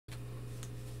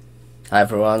Hi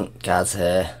everyone, Gaz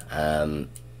here.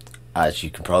 As you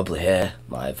can probably hear,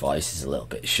 my voice is a little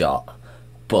bit shot,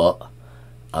 but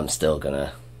I'm still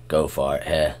gonna go for it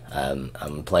here.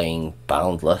 I'm playing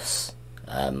Boundless.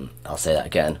 I'll say that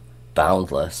again,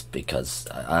 Boundless, because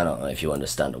I don't know if you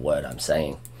understand the word I'm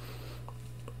saying.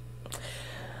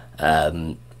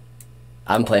 I'm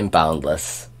playing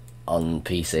Boundless on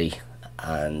PC,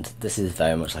 and this is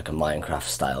very much like a Minecraft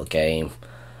style game.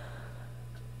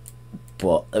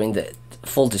 But I mean,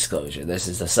 full disclosure, this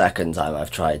is the second time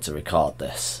I've tried to record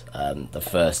this. The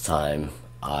first time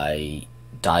I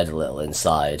died a little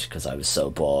inside because I was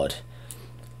so bored,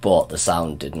 but the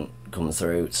sound didn't come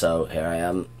through, so here I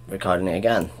am recording it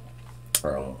again.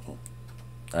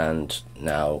 And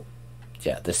now,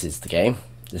 yeah, this is the game.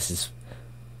 This is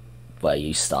where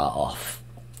you start off.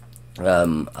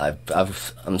 I'm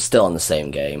still on the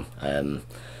same game.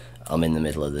 I'm in the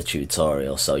middle of the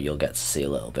tutorial, so you'll get to see a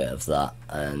little bit of that,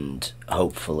 and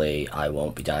hopefully I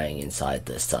won't be dying inside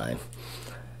this time.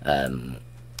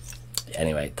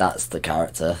 Anyway, that's the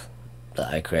character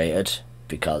that I created,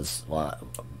 because, well,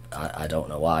 I don't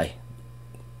know why.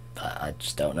 I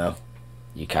just don't know.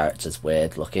 Your character's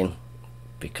weird looking,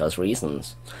 because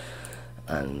reasons.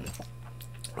 And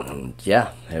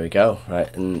yeah, here we go.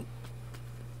 Right, and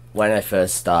when I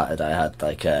first started, I had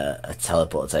like a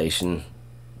teleportation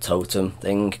totem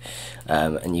thing,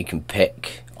 and you can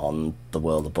pick on the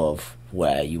world above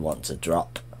where you want to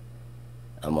drop,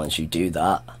 and once you do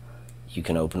that you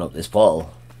can open up this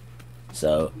portal,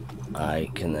 so I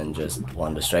can then just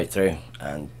wander straight through.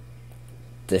 And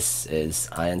this is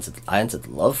I entered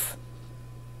love.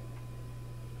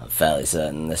 I'm fairly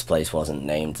certain this place wasn't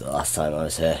named the last time I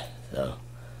was here, so,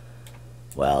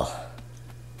 well,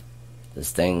 there's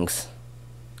things.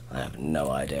 I have no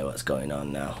idea what's going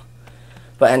on now.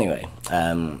 But anyway,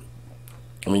 I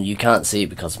mean, you can't see it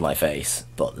because of my face,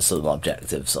 but there's some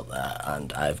objectives up there,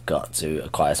 and I've got to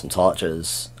acquire some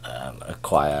torches,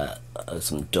 acquire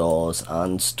some doors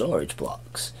and storage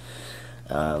blocks.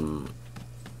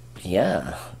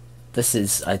 Yeah, this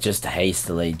is, I just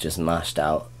hastily just mashed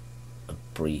out a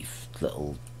brief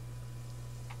little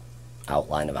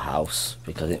outline of a house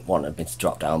because it wanted me to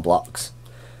drop down blocks,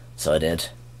 so I did.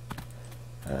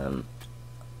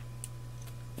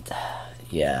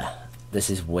 Yeah, this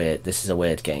is weird. This is a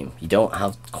weird game. You don't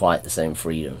have quite the same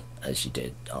freedom as you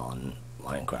did on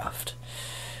Minecraft,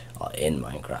 or in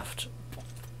Minecraft.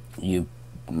 You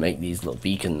make these little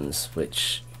beacons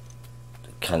which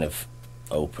kind of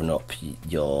open up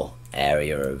your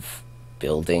area of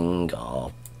building,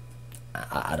 or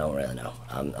I don't really know.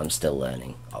 I'm still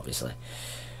learning, obviously.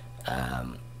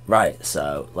 Right,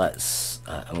 so let's.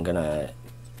 I'm gonna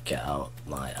get out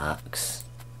my axe.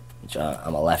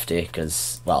 I'm a lefty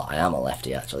because, well, I am a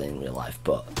lefty actually in real life,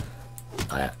 but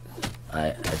I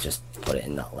just put it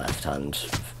in that left hand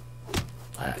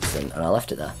by accident and I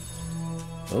left it there.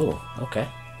 Oh, okay.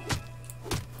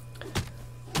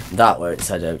 That where it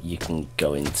said you can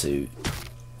go into,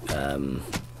 like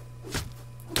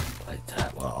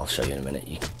that. Well, I'll show you in a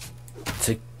minute.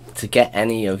 To get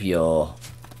any of your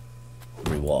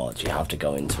rewards, you have to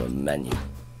go into a menu,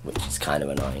 which is kind of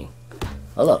annoying.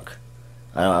 Oh look.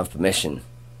 I don't have permission,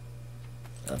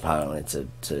 apparently,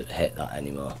 to hit that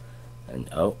anymore. And,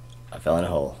 oh, I fell in a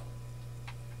hole.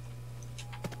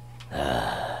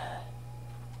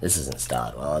 This hasn't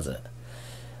started well, has it?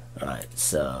 Right,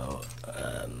 so,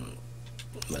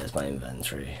 where's my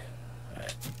inventory?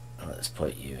 Right, let's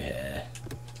put you here.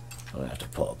 I'm going to have to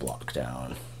put a block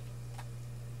down.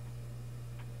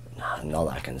 Not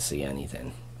that I can see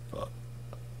anything, but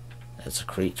there's a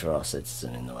creature or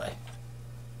citizen in the way.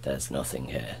 There's nothing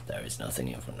here. There is nothing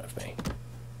in front of me.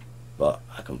 But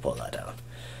I can put that down.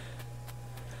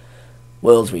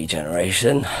 World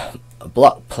regeneration. A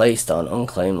block placed on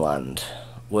unclaimed land.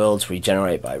 Worlds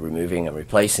regenerate by removing and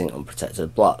replacing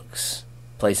unprotected blocks.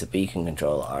 Place a beacon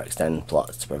controller or extend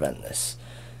blocks to prevent this.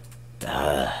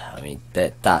 I mean,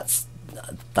 that's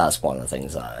one of the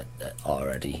things that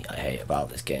I hate about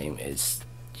this game, is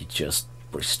you just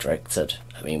restricted.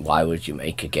 I mean, why would you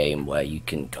make a game where you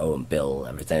can go and build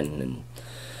everything and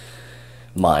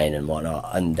mine and whatnot,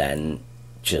 and then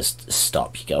just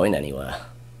stop you going anywhere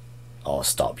or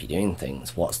stop you doing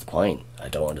things? What's the point? I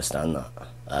don't understand that.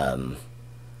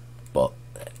 But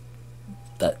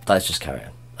let's just carry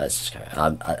on. Let's just carry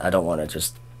on. I don't want to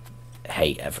just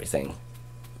hate everything,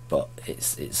 but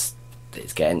it's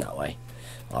getting that way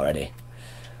already.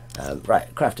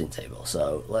 Right, crafting table.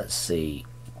 So let's see.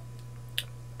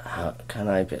 How can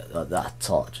I build that?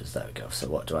 Torches, there we go. So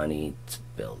what do I need to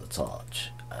build a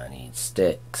torch? I need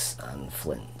sticks and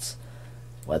flint.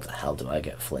 Where the hell do I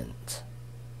get flint?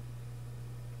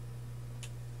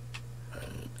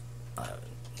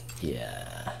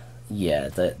 Yeah,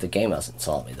 the game hasn't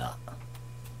taught me that.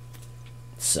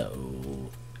 So,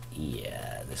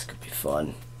 yeah, this could be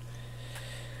fun.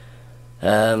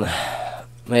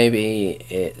 Maybe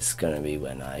it's gonna be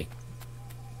when I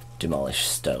demolish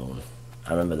stone.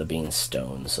 I remember there being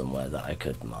stone somewhere that I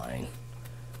could mine.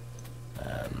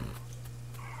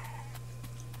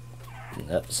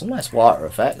 Some nice water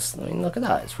effects. I mean, look at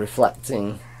that. It's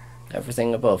reflecting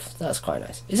everything above. That's quite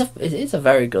nice. It is a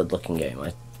very good looking game.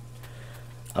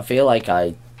 I feel like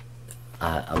I'm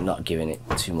not giving it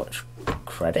too much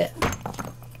credit.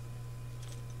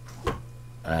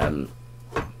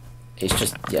 It's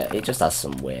just, yeah, it just has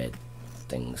some weird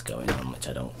things going on which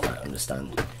I don't quite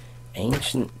understand.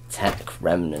 Ancient tech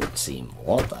remnant seam.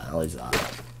 What the hell is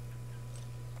that?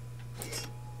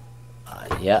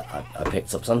 Yeah, I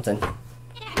picked up something.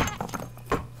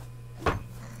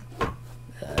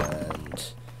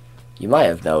 And you might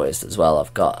have noticed as well,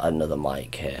 I've got another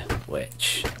mic here,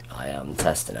 which I am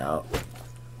testing out.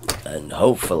 And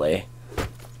hopefully,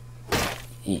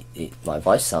 my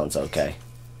voice sounds okay.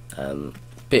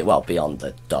 Well, beyond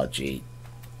the dodgy,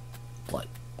 like,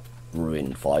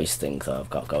 ruined voice thing that I've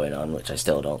got going on, which I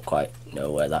still don't quite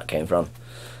know where that came from.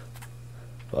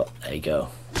 But there you go.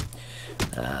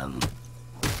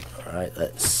 Alright,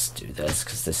 let's do this,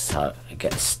 because this is how I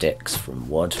get sticks from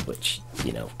wood, which,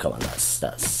 you know, come on, that's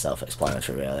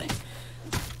self-explanatory, really.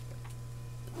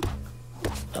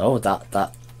 Oh,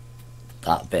 that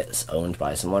bit's owned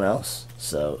by someone else,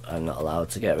 so I'm not allowed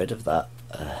to get rid of that.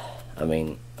 I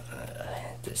mean,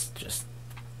 this just,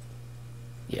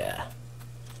 yeah,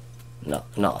 not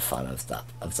a fan of that,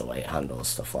 of the way it handles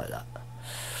stuff like that.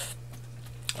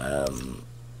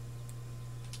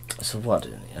 So what?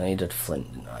 I needed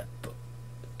flint, didn't I? But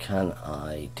can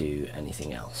I do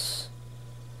anything else?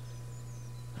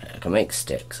 I can make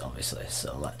sticks, obviously.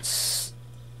 So let's.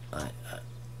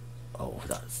 Oh,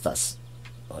 that's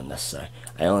unnecessary.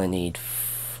 I only need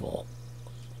 4.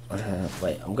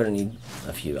 Wait, I'm gonna need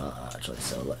a few actually.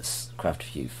 So let's craft a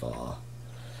few for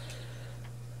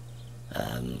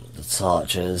the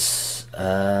torches.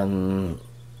 Now.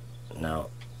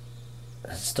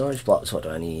 Storage blocks, what do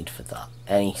I need for that?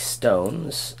 Any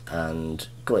stones and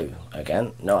glue.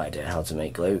 Again, no idea how to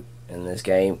make glue in this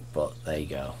game, but there you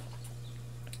go.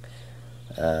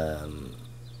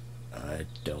 I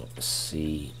don't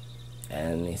see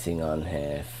anything on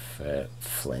here for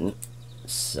flint,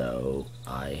 so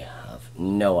I have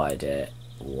no idea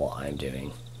what I'm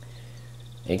doing.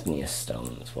 Igneous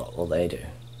stones, what will they do?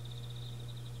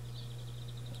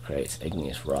 Creates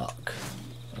igneous rock.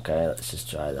 Okay, let's just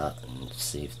try that and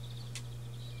see if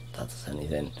that does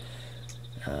anything.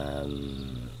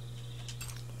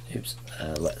 Oops,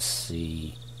 let's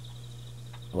see.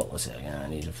 What was it again I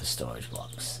needed for storage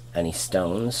blocks? Any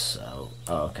stones? So,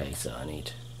 oh, okay, so I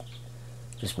need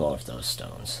just more of those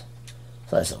stones.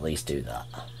 So let's at least do that.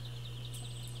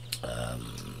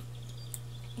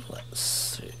 Let's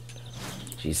see.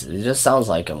 Jesus, it just sounds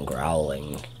like I'm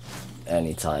growling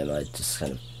anytime I just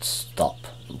kind of stop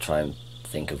and try and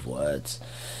think of words.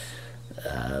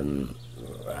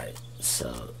 Right,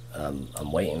 so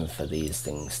I'm waiting for these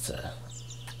things to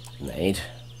be made.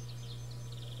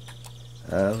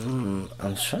 I'm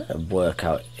trying to work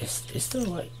out, is there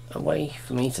like a way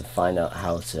for me to find out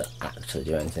how to actually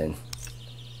do anything?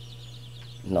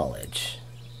 Knowledge.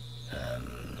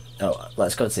 Oh,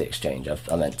 let's go to the exchange. I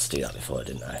meant to do that before,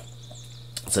 didn't I?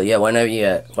 So yeah,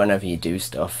 whenever you do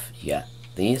stuff, you get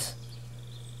these.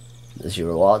 There's your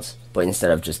rewards, but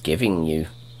instead of just giving you,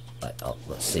 like, oh,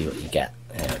 let's see what you get.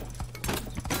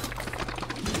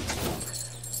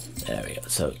 There we go.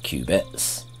 So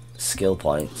qubits, skill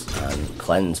points, and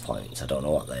cleanse points. I don't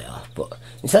know what they are, but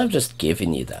instead of just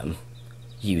giving you them,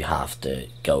 you have to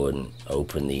go and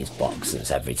open these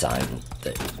boxes every time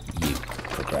that you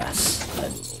progress,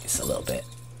 and it's a little bit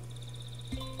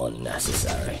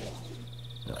unnecessary.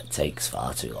 It takes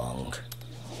far too long.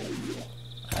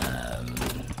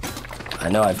 I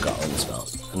know I've got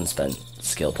unspent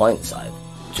skill points, I've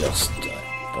just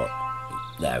but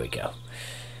there we go.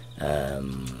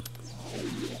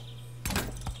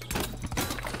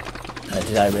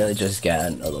 Did I really just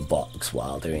get another box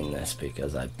while doing this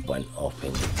because I went up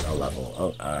in a level?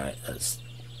 Oh, alright, that's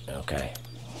okay.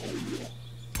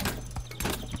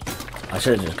 I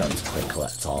should have just gone to quick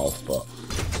collect all, but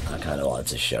I kind of wanted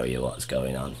to show you what's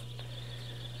going on.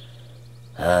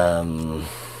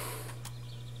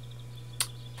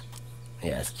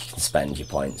 Yeah, you can spend your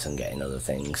points on getting other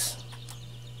things.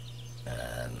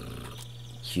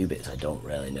 Qubits, I don't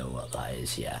really know what that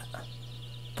is yet.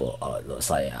 But it looks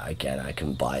like, again, I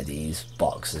can buy these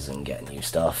boxes and get new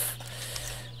stuff.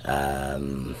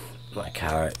 my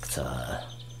character,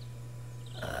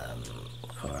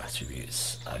 core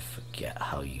attributes, I forget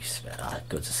how you spell.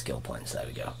 Go to skill points, there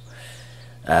we go.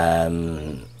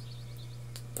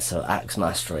 So axe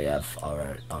mastery, I've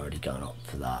already gone up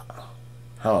for that.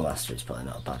 Hammer mastery is probably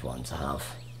not a bad one to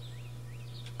have.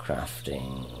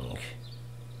 Crafting,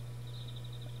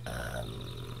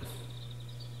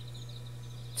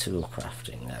 tool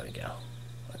crafting, there we go.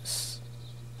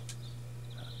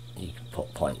 You can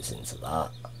put points into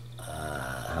that.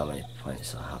 How many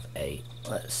points do I have? 8.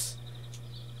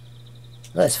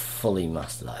 Let's fully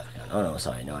master that if I can. Oh no,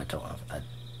 sorry, no, I don't have.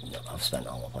 I've spent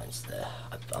all my points there.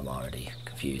 I'm already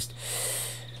confused.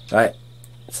 Right,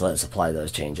 so let's apply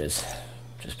those changes,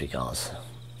 just because.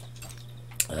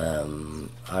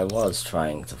 I was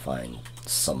trying to find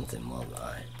something, wasn't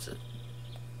I?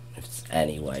 If it's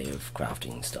any way of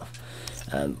crafting stuff.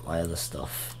 My other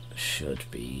stuff should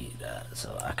be there,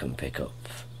 so I can pick up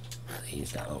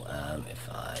these now. If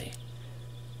I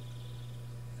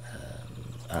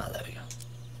there we go.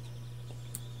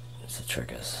 It's the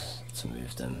triggers to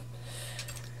move them.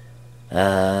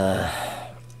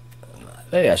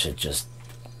 Maybe I should just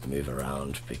move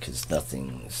around because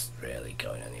nothing's really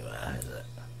going anywhere, is it?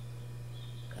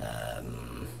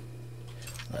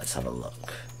 Let's have a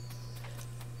look.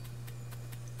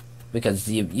 Because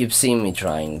you've seen me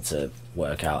trying to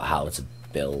work out how to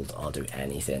build or do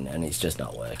anything, and it's just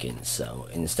not working. So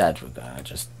instead, we're gonna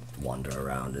just wander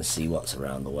around and see what's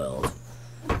around the world.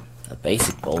 A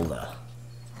basic boulder.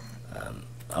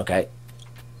 Okay.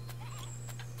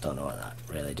 Don't know what that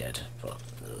really did, but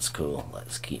that's cool.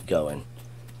 Let's keep going.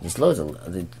 There's loads of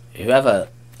whoever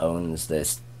owns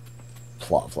this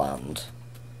plot of land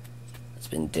has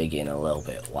been digging a little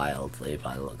bit wildly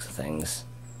by the looks of things.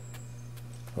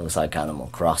 Looks like Animal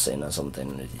Crossing or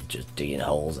something, just digging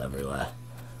holes everywhere.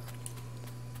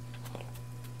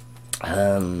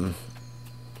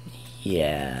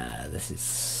 Yeah, this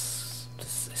is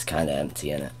kind of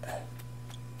empty, isn't it?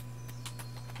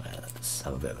 Let's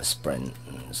have a bit of a sprint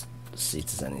and see if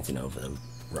there's anything over the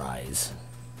rise.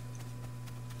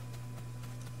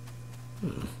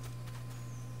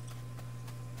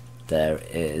 There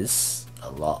is a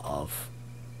lot of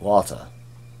water.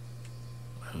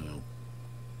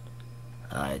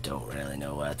 I don't really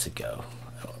know where to go.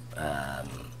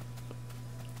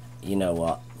 You know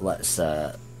what? Let's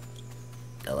just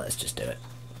do it.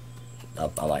 I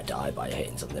might die by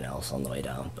hitting something else on the way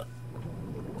down, but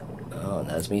oh,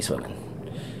 there's me swimming.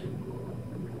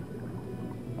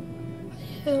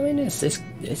 Yeah, I mean it's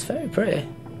very pretty.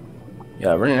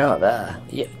 Yeah, running out there.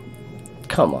 Yeah,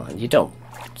 come on, you don't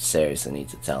seriously need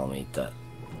to tell me that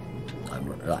I'm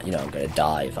gonna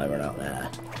die if I run out there.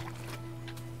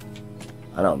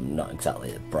 I know I'm not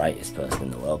exactly the brightest person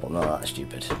in the world, but I'm not that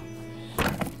stupid.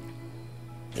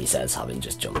 He says, having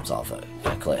just jumped off a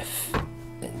cliff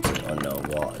into unknown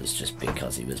waters just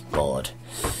because he was bored.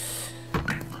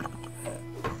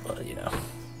 But, you know,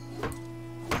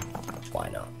 why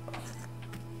not?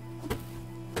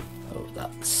 Oh,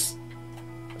 that's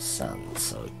sand,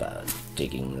 so better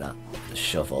digging that with a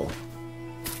shovel.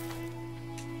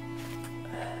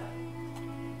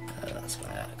 That's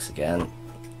my axe again.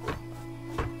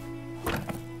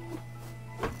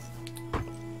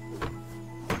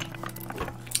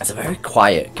 It's a very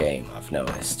quiet game, I've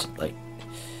noticed. Like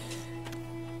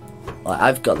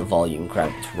I've got the volume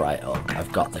cranked right up.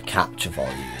 I've got the capture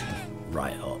volume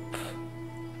right up.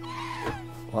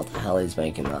 What the hell is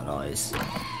making that noise?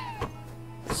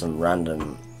 Some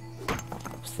random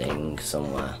thing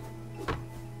somewhere.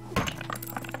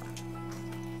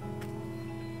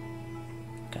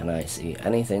 Can I see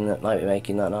anything that might be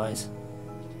making that noise?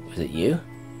 Was it you?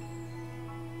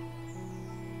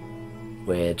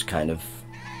 Weird kind of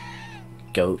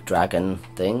goat dragon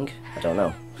thing? I don't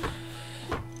know.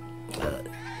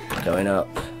 Going up.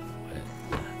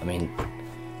 I mean,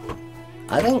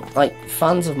 I think like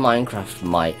fans of Minecraft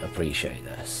might appreciate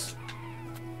this,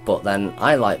 but then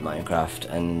I like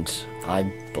Minecraft and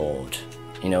I'm bored.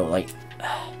 You know, like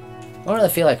I don't really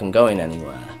feel like I'm going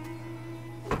anywhere.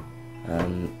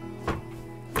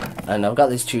 And I've got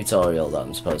this tutorial that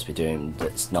I'm supposed to be doing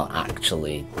that's not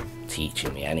actually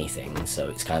teaching me anything, so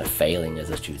it's kind of failing as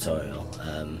a tutorial.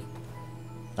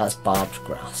 That's barbed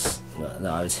grass.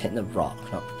 No, I was hitting the rock,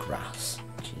 not grass.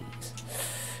 Jeez.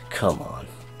 Come on.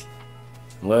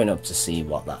 I'm going up to see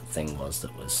what that thing was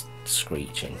that was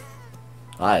screeching.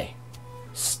 Hi.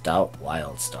 Stout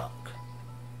wild stock.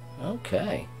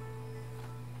 Okay.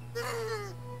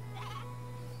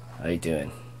 How you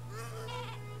doing?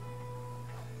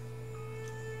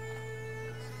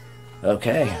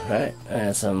 Okay, right.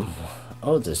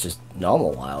 Oh, there's just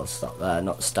normal wild stock there,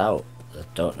 not stout. I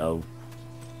don't know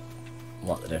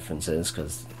what the difference is,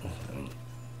 because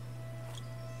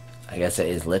I guess it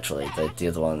is literally the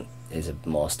other one is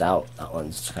more stout. That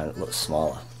one's kind of looks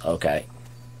smaller. Okay,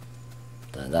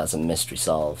 then that's a mystery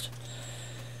solved.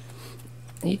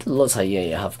 It looks like, yeah,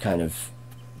 you have kind of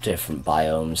different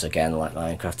biomes again, like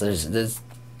Minecraft.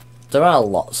 There are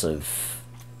lots of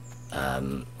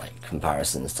like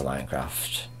comparisons to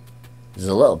Minecraft. There's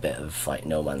a little bit of like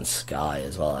No Man's Sky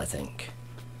as well, I think.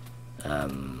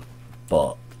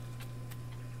 But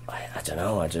I don't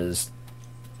know. I don't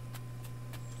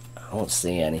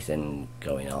see anything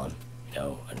going on, you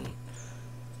know. And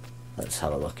let's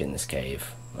have a look in this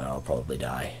cave where I'll probably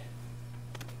die.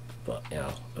 But, you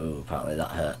know, ooh, apparently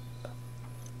that hurt.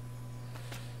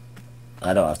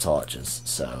 I don't have torches,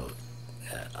 so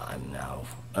yeah, I'm now...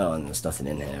 Oh, and there's nothing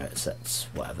in here except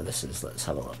whatever this is. Let's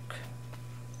have a look.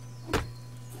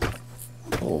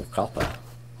 Oh, copper.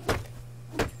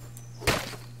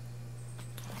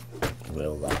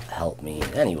 Will that help me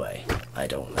in any way? I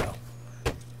don't know.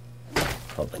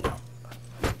 Probably not.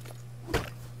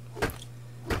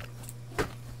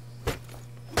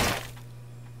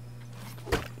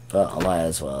 But I might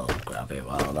as well grab it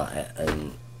while I'm at it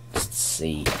and just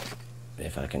see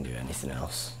if I can do anything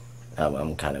else.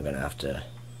 I'm kind of going to have to...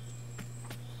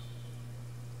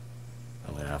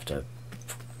 I'm going to have to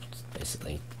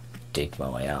basically dig my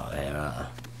way out of here, aren't I?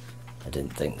 I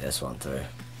didn't think this one through.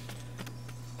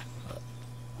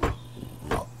 But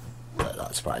not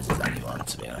that surprises anyone,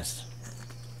 to be honest.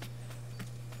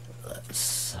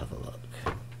 Let's have a look.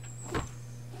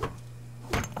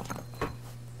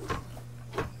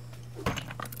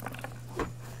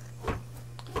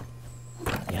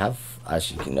 As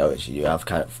you can notice, you have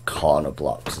kind of corner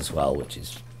blocks as well, which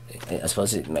is, I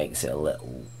suppose it makes it a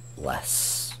little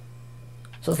less,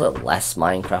 so it's a little less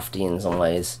Minecrafty in some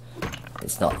ways.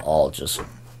 It's not all just,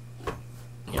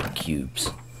 you know,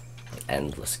 cubes, like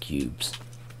endless cubes.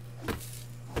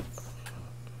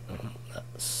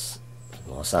 That's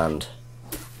more sand.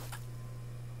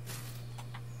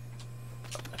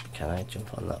 Can I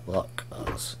jump on that block?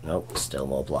 Oh, nope, still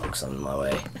more blocks on my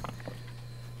way.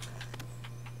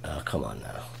 Oh, come on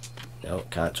now. No,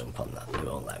 can't jump on that. It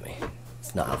won't let me.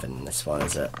 It's not having this one,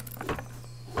 is it?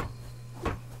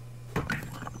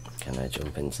 Can I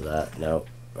jump into that? No.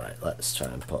 Right, let's try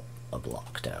and put a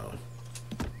block down.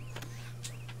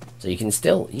 So you can,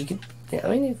 I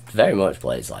mean, it very much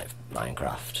plays like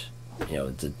Minecraft. You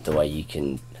know, the way you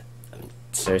can, I mean,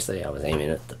 seriously, I was aiming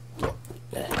at the block.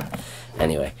 Yeah.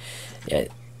 Anyway, yeah,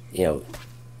 you know,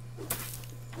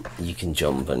 you can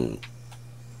jump and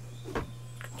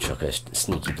chuck a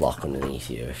sneaky block underneath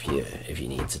you if you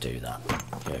need to do that.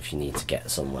 You know, if you need to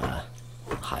get somewhere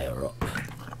higher up.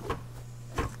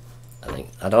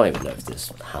 I don't even know if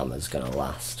this hammer's gonna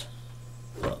last,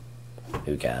 but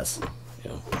who cares? You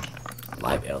know, I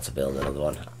might be able to build another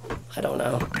one. I don't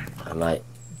know. I might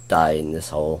die in this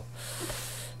hole.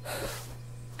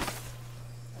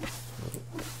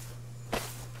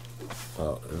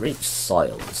 Well, we reached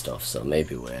soil and stuff, so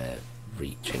maybe we're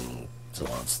reaching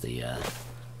towards the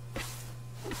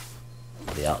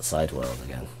outside world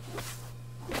again.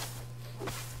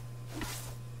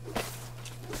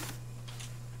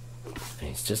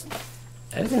 It's just,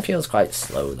 everything feels quite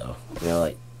slow though. You know,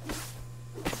 like,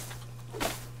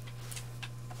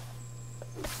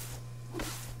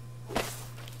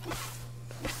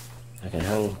 I can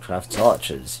handcraft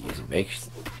torches using a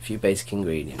few basic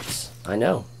ingredients. I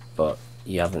know, but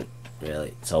you haven't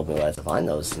really told me where to find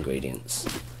those ingredients.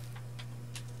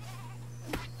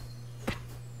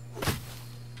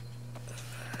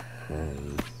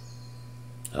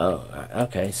 Oh,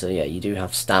 okay, so yeah, you do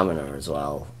have stamina as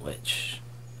well, which,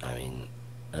 I mean,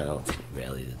 I don't think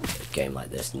really a game like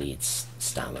this needs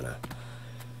stamina.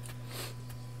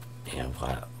 You know,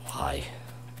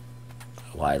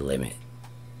 why limit?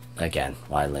 Again,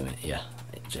 why limit? Yeah,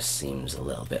 it just seems a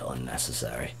little bit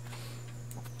unnecessary.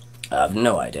 I have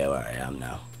no idea where I am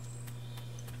now.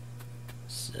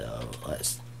 So,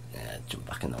 let's jump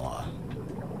back in the water.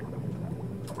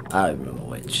 I don't remember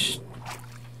which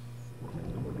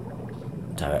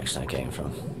direction I came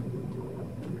from.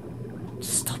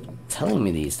 Just stop telling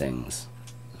me these things.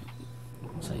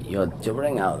 So you're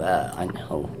running out there. I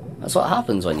know. That's what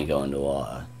happens when you go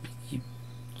underwater. You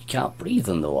can't breathe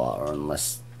underwater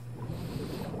unless,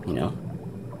 you know,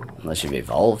 unless you've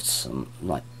evolved some,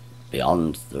 like,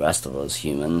 beyond the rest of us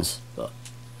humans. But,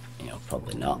 you know,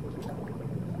 probably not.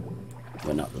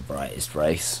 We're not the brightest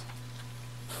race.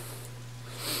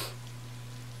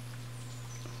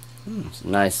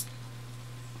 Some nice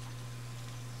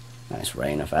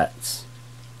rain effects.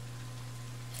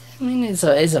 I mean, it's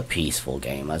a peaceful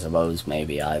game. I suppose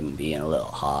maybe I'm being a little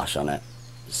harsh on it,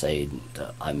 saying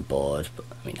that I'm bored. But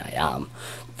I mean, I am.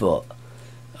 But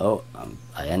oh,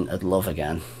 I entered love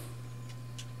again.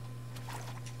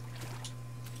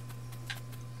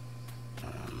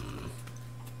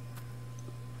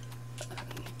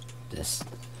 This,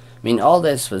 I mean, all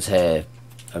this was here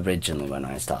originally when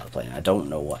I started playing. I don't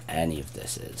know what any of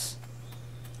this is.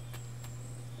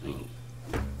 I mean,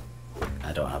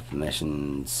 I don't have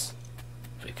permissions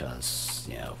because,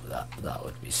 you know, that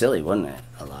would be silly, wouldn't it?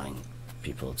 Allowing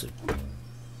people to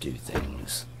do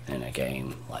things in a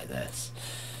game like this.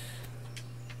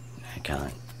 I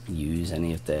can't use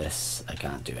any of this. I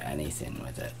can't do anything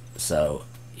with it. So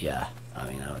yeah, I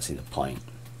mean, I don't see the point.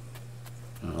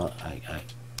 Look, I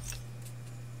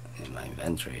in my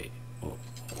inventory.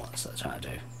 What's that trying to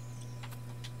do?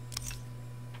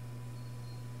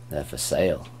 They're for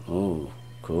sale. Ooh,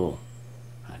 cool.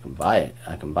 I can buy it.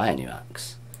 I can buy a new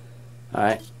axe.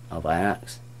 Alright, I'll buy an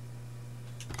axe.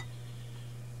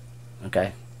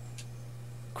 Okay.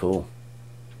 Cool.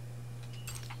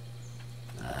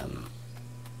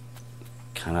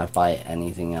 Can I buy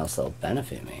anything else that'll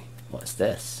benefit me? What's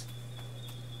this?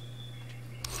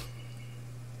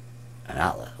 An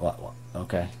atlas. What?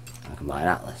 Okay. I can buy an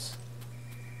atlas.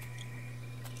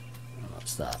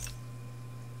 What's that?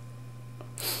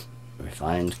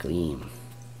 Refined gleam.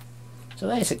 So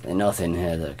basically nothing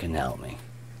here that can help me.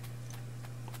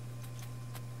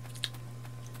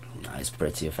 Nice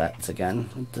pretty effects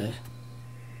again with the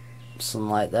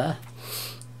sunlight there.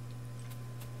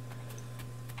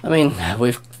 I mean,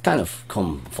 we've kind of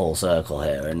come full circle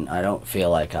here, and I don't feel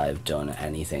like I've done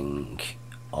anything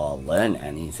or learned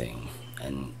anything.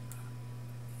 And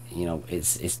you know,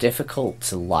 it's difficult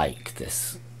to like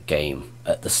this game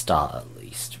at the start, at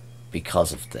least,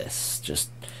 because of this. Just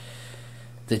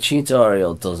the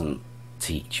tutorial doesn't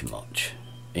teach much.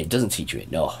 It doesn't teach you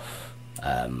enough,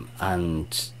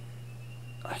 and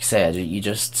like I said, you're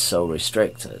just so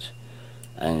restricted,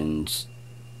 and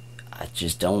I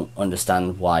just don't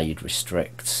understand why you'd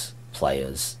restrict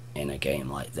players in a game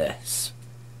like this,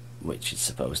 which is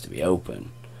supposed to be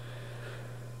open.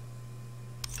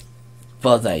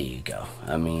 But there you go.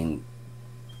 I mean,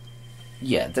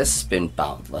 yeah, this has been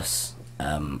Boundless,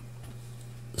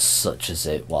 such as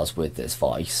it was with this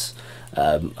voice.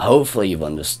 Hopefully you've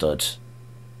understood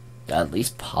at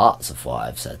least parts of what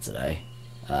I've said today.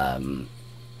 But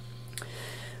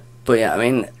yeah, I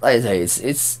mean, like I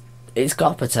say, it's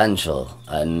got potential,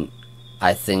 and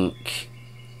I think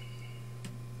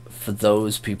for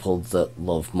those people that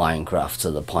love Minecraft to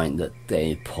the point that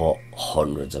they put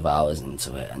hundreds of hours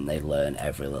into it and they learn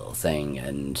every little thing,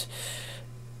 and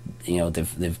you know,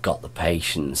 they've got the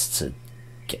patience to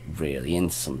get really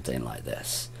into something like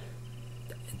this,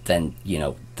 then you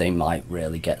know, they might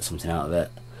really get something out of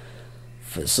it.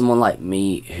 For someone like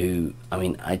me, who, I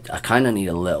mean, I kind of need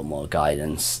a little more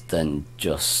guidance than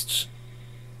just,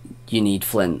 you need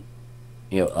flint,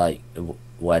 you know, like,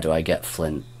 where do I get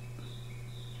flint?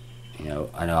 You know,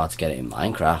 I know how to get it in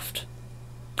Minecraft,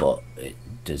 but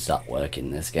does that work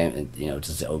in this game? You know,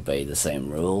 does it obey the same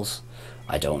rules?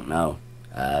 I don't know.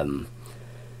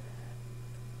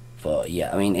 But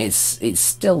yeah, I mean, it's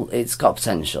got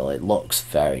potential. It looks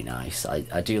very nice.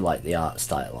 I do like the art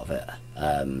style of it.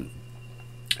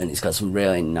 And it's got some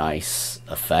really nice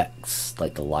effects,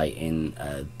 like the lighting.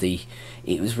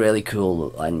 It was really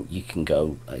cool, and you can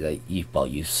go, like,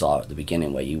 you saw at the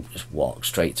beginning where you just walk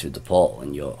straight through the portal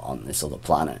and you're on this other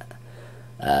planet.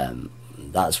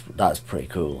 That's pretty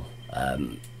cool.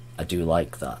 I do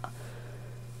like that.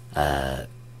 I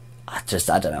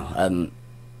don't know.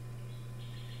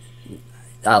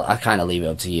 I kind of leave it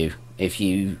up to you. If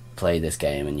you play this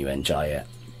game and you enjoy it,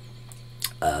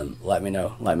 let me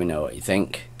know what you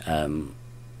think.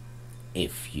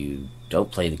 If you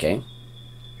don't play the game,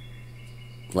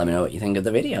 let me know what you think of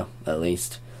the video, at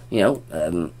least. You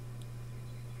know,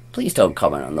 please don't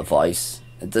comment on the voice.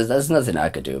 There's nothing I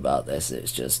could do about this.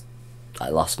 It's just, I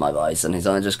lost my voice and he's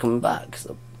only just coming back,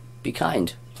 so be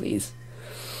kind, please.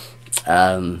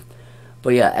 But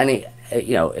yeah,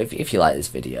 you know, if you like this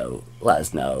video, let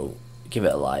us know, give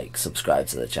it a like, subscribe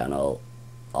to the channel,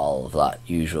 all of that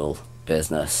usual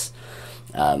business.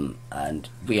 And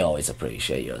we always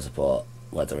appreciate your support,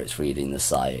 whether it's reading the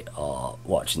site or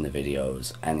watching the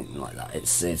videos, anything like that.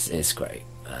 It's great.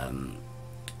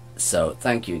 So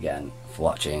thank you again for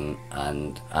watching,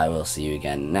 and I will see you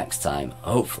again next time,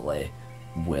 hopefully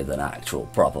with an actual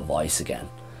proper voice again.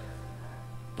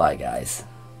 Bye guys.